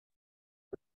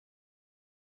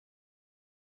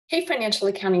Hey, financial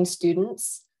accounting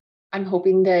students. I'm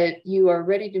hoping that you are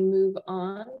ready to move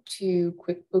on to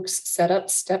QuickBooks Setup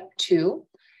Step 2.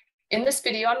 In this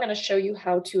video, I'm going to show you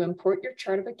how to import your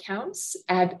chart of accounts,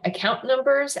 add account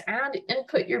numbers, and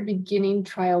input your beginning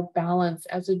trial balance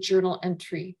as a journal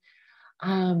entry.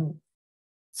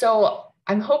 So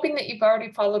I'm hoping that you've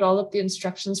already followed all of the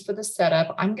instructions for the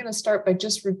setup. I'm going to start by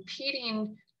just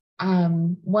repeating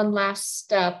one last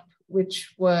step,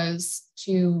 which was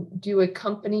to do a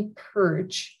company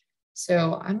purge.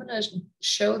 So I'm going to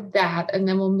show that, and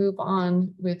then we'll move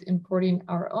on with importing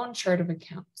our own chart of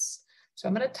accounts. So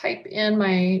I'm going to type in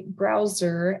my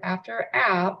browser after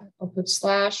app. I'll put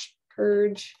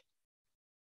 /purge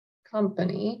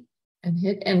company and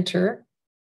hit enter.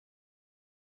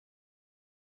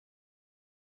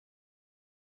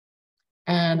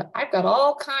 And I've got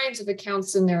all kinds of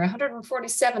accounts in there,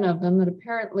 147 of them that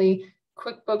apparently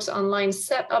QuickBooks Online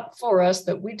set up for us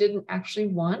that we didn't actually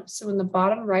want. So in the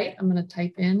bottom right, I'm going to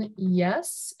type in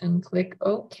yes and click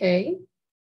OK.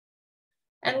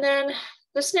 And then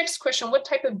this next question, what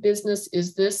type of business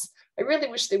is this? I really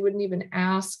wish they wouldn't even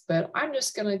ask, but I'm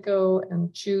just going to go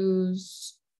and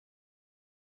choose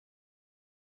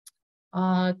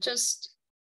just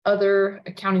other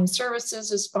accounting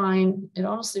services is fine. It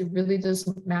honestly really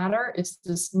doesn't matter. It's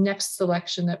this next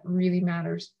selection that really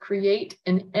matters. Create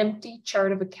an empty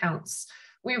chart of accounts.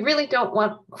 We really don't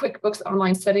want QuickBooks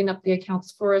Online setting up the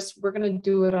accounts for us. We're going to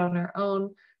do it on our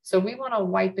own. So we want to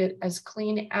wipe it as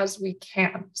clean as we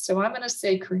can. So I'm going to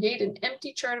say create an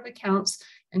empty chart of accounts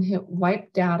and hit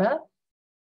wipe data.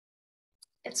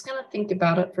 It's going to think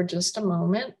about it for just a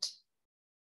moment.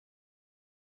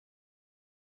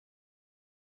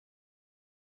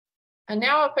 And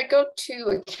now if I go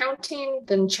to accounting,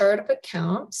 then chart of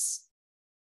accounts,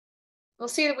 we'll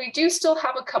see that we do still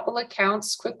have a couple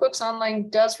accounts. QuickBooks Online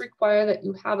does require that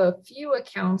you have a few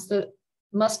accounts that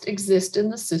must exist in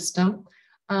the system.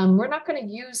 We're not going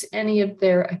to use any of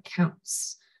their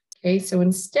accounts. Okay, so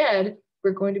instead,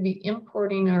 we're going to be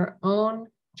importing our own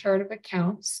chart of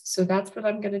accounts. So that's what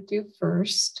I'm going to do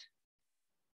first.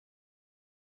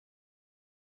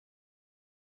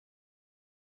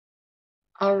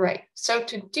 All right, so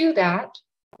to do that,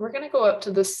 we're going to go up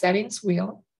to the settings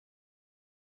wheel,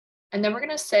 and then we're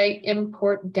going to say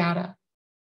import data.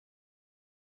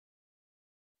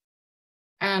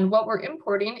 And what we're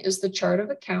importing is the chart of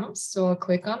accounts, so I'll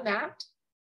click on that.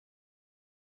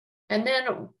 And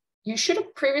then you should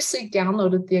have previously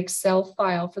downloaded the Excel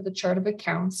file for the chart of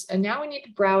accounts, and now we need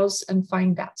to browse and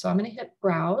find that. So I'm going to hit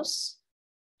browse.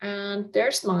 And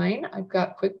there's mine. I've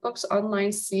got QuickBooks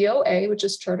Online COA, which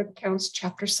is Chart of Accounts,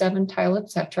 Chapter 7, Tile,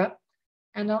 etc.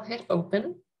 And I'll hit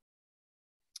open.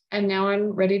 And now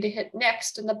I'm ready to hit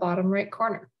next in the bottom right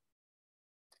corner.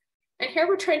 And here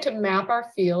we're trying to map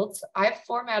our fields. I've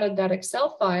formatted that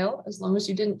Excel file. As long as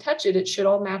you didn't touch it, it should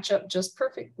all match up just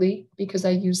perfectly because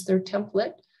I used their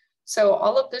template. So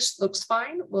all of this looks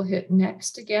fine. We'll hit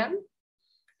next again.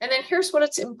 And then here's what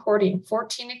it's importing,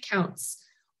 14 accounts.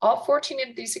 All 14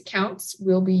 of these accounts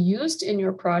will be used in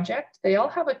your project. They all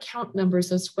have account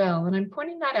numbers as well. And I'm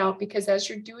pointing that out because as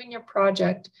you're doing your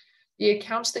project, the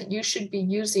accounts that you should be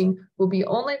using will be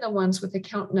only the ones with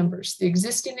account numbers. The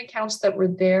existing accounts that were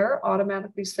there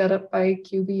automatically set up by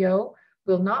QBO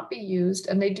will not be used,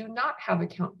 and they do not have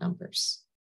account numbers.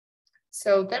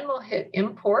 So then we'll hit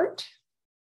import.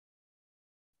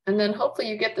 And then hopefully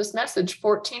you get this message,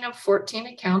 14 of 14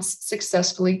 accounts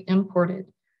successfully imported.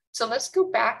 So let's go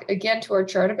back again to our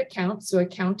chart of accounts. So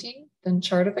accounting, then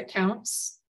chart of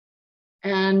accounts.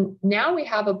 And now we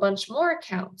have a bunch more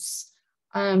accounts.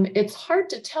 It's hard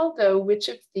to tell though, which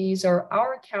of these are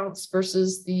our accounts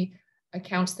versus the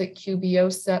accounts that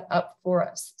QBO set up for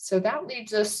us. So that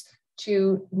leads us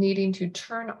to needing to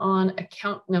turn on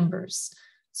account numbers.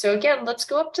 So again, let's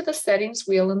go up to the settings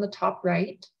wheel in the top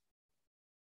right.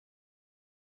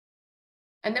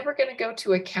 And then we're going to go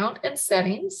to account and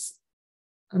settings.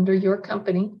 Under your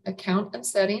company, account and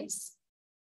settings.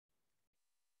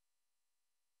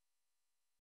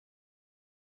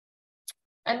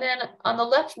 And then on the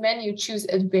left menu, choose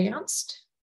advanced.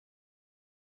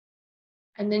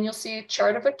 And then you'll see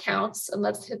chart of accounts. And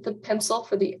let's hit the pencil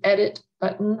for the edit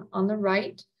button on the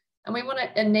right. And we want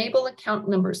to enable account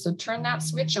numbers. So turn that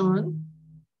switch on.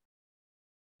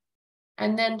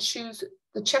 And then choose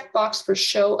the checkbox for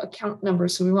show account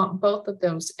numbers. So we want both of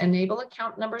those. Enable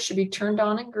account numbers should be turned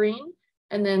on in green,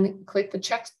 and then click the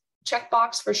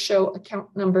checkbox for show account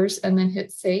numbers and then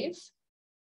hit save.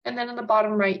 And then in the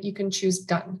bottom right, you can choose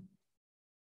done.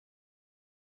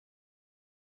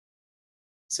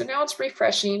 So now it's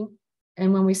refreshing.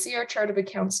 And when we see our chart of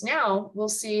accounts now, we'll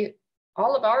see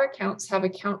all of our accounts have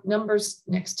account numbers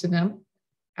next to them.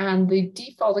 And the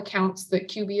default accounts that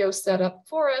QBO set up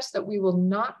for us that we will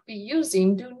not be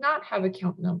using do not have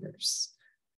account numbers.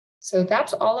 So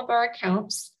that's all of our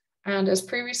accounts. And as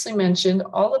previously mentioned,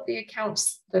 all of the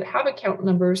accounts that have account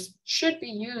numbers should be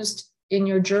used in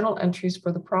your journal entries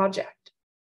for the project.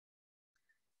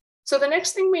 So the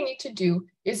next thing we need to do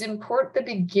is import the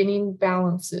beginning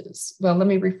balances. Well, let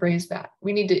me rephrase that.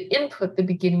 We need to input the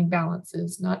beginning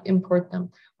balances, not import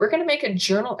them. We're going to make a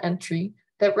journal entry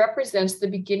that represents the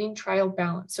beginning trial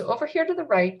balance. So over here to the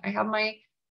right, I have my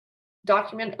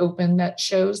document open that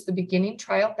shows the beginning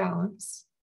trial balance.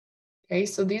 Okay,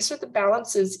 so these are the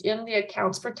balances in the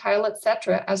accounts for tile,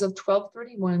 etc. as of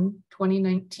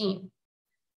 12/31/2019.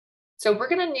 So we're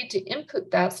going to need to input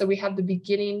that so we have the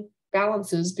beginning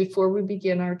balances before we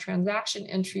begin our transaction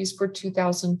entries for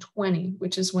 2020,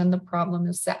 which is when the problem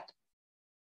is set.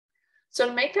 So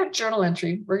to make that journal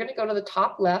entry, we're going to go to the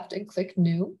top left and click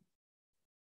New.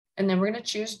 And then we're going to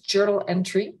choose Journal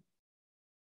Entry.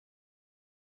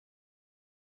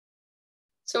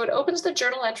 So it opens the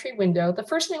journal entry window. The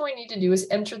first thing we need to do is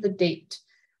enter the date.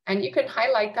 And you can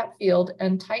highlight that field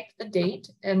and type the date.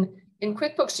 And in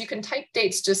QuickBooks, you can type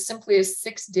dates just simply as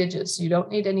 6 digits. You don't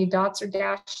need any dots or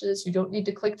dashes. You don't need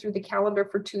to click through the calendar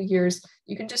for 2 years.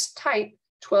 You can just type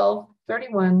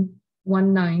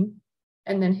 12/31/19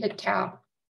 and then hit Tab.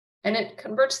 And it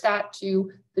converts that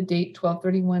to the date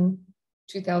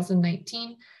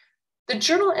 12/31/2019. The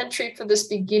journal entry for this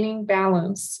beginning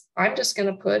balance, I'm just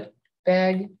going to put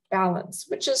BEG balance,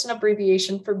 which is an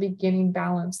abbreviation for beginning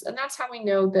balance. And that's how we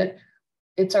know that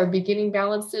it's our beginning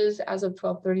balances as of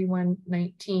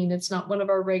 12/31/19. It's not one of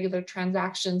our regular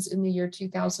transactions in the year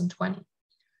 2020.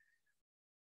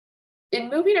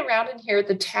 In moving around in here,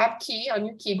 the Tab key on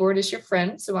your keyboard is your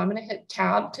friend. So I'm going to hit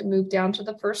Tab to move down to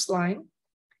the first line.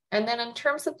 And then in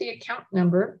terms of the account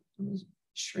number, let me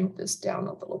shrink this down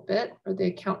a little bit, or the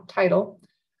account title.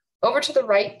 Over to the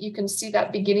right, you can see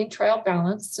that beginning trial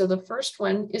balance. So the first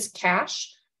one is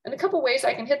cash. And a couple ways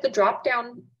I can hit the drop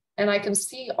down and I can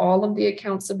see all of the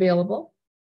accounts available.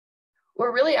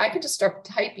 Or really, I could just start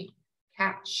typing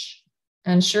cash.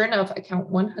 And sure enough, account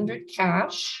 100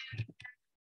 cash.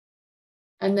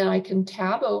 And then I can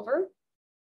tab over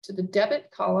to the debit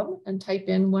column and type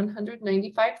in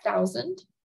 195,000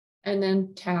 and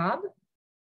then tab.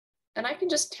 And I can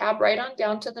just tab right on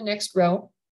down to the next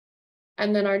row.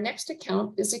 And then our next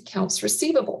account is accounts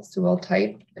receivable. So I'll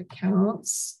type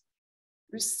accounts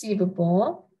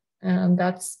receivable, and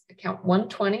that's account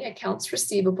 120, accounts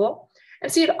receivable. And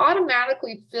see, it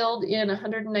automatically filled in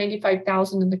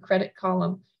 195,000 in the credit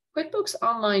column. QuickBooks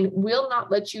Online will not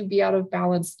let you be out of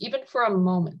balance even for a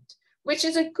moment, which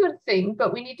is a good thing,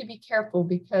 but we need to be careful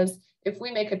because if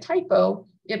we make a typo,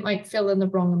 it might fill in the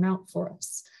wrong amount for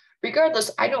us. Regardless,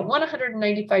 I don't want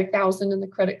 195,000 in the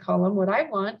credit column. What I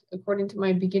want, according to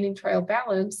my beginning trial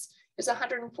balance, is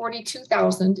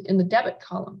 142,000 in the debit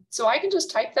column. So I can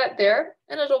just type that there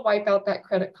and it'll wipe out that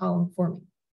credit column for me.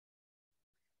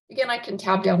 Again, I can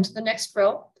tab down to the next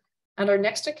row, and our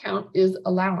next account is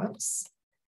allowance.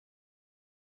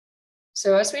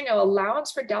 So as we know,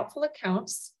 allowance for doubtful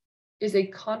accounts is a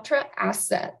contra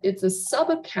asset. It's a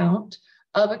sub-account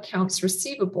of accounts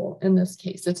receivable. In this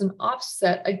case, it's an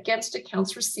offset against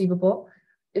accounts receivable.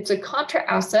 It's a contra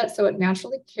asset, so it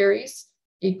naturally carries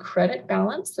a credit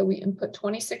balance. So we input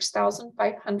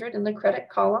 26,500 in the credit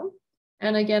column.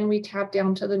 And again, we tab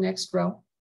down to the next row.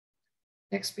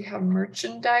 Next, we have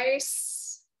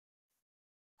merchandise,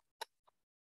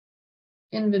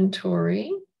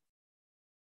 inventory,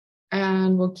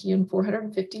 and we'll key in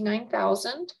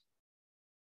 459,000.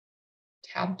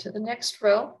 Tab to the next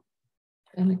row.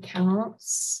 And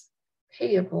accounts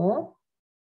payable,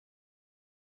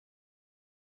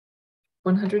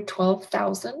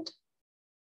 112,000.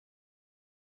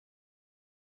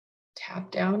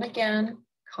 Tab down again,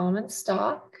 common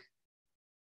stock,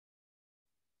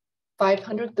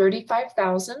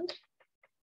 535,000.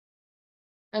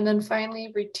 And then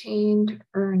finally, retained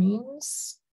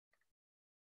earnings.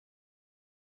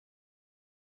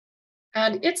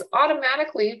 And it's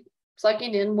automatically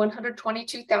plugging in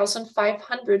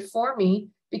 122,500 for me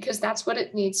because that's what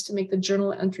it needs to make the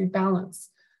journal entry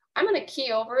balance. I'm going to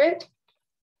key over it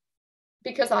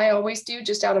because I always do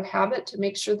just out of habit to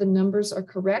make sure the numbers are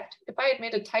correct. If I had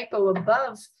made a typo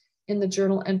above in the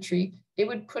journal entry, it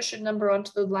would push a number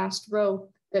onto the last row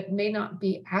that may not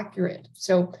be accurate.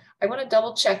 So I want to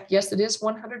double check. Yes, it is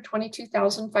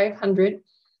 122,500.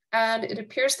 And it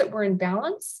appears that we're in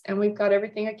balance and we've got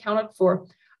everything accounted for.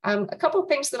 A couple of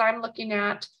things that I'm looking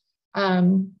at.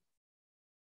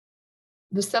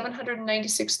 the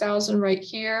 796,000 right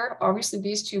here. Obviously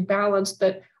these two balance,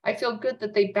 but I feel good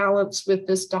that they balance with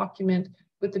this document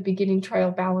with the beginning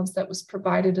trial balance that was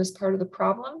provided as part of the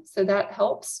problem. So that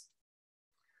helps.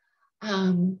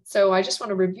 So I just want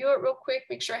to review it real quick,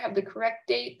 make sure I have the correct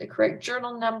date, the correct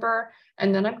journal number,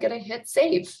 and then I'm going to hit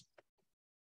save.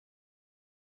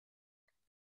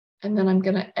 And then I'm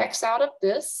going to X out of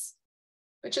this,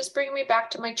 which is bringing me back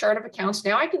to my chart of accounts.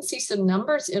 Now I can see some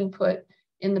numbers input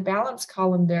in the balance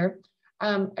column there.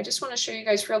 I just want to show you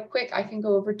guys real quick. I can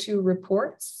go over to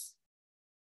reports,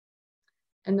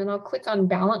 and then I'll click on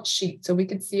balance sheet so we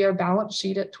can see our balance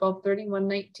sheet at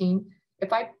 12/31/19.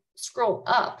 If I scroll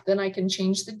up, then I can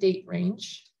change the date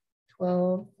range,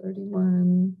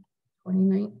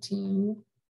 12/31/2019,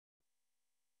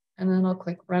 and then I'll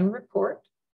click run report.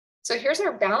 So here's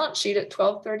our balance sheet at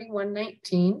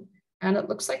 12/31/19, and it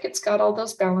looks like it's got all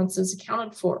those balances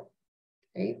accounted for.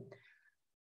 Okay.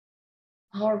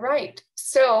 All right,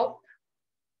 so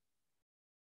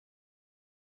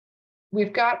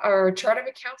we've got our chart of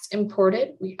accounts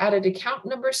imported. We added account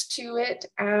numbers to it,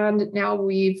 and now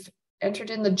we've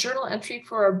entered in the journal entry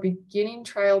for our beginning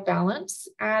trial balance.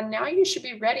 And now you should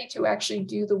be ready to actually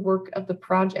do the work of the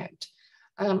project.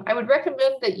 I would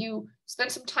recommend that you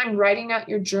spend some time writing out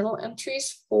your journal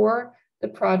entries for the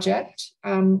project.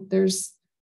 There's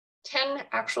 10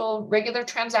 actual regular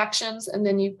transactions, and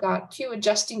then you've got 2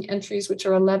 adjusting entries, which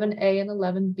are 11A and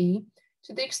 11B.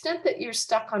 To the extent that you're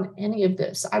stuck on any of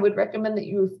this, I would recommend that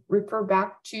you refer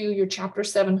back to your Chapter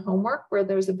 7 homework, where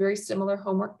there's a very similar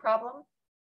homework problem.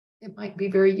 It might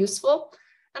be very useful.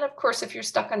 And of course, if you're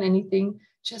stuck on anything,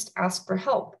 just ask for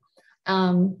help.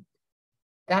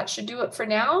 That should do it for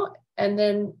now. And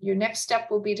then your next step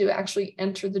will be to actually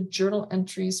enter the journal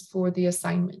entries for the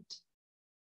assignment.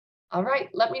 All right,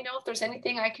 let me know if there's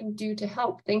anything I can do to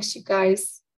help. Thanks, you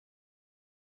guys.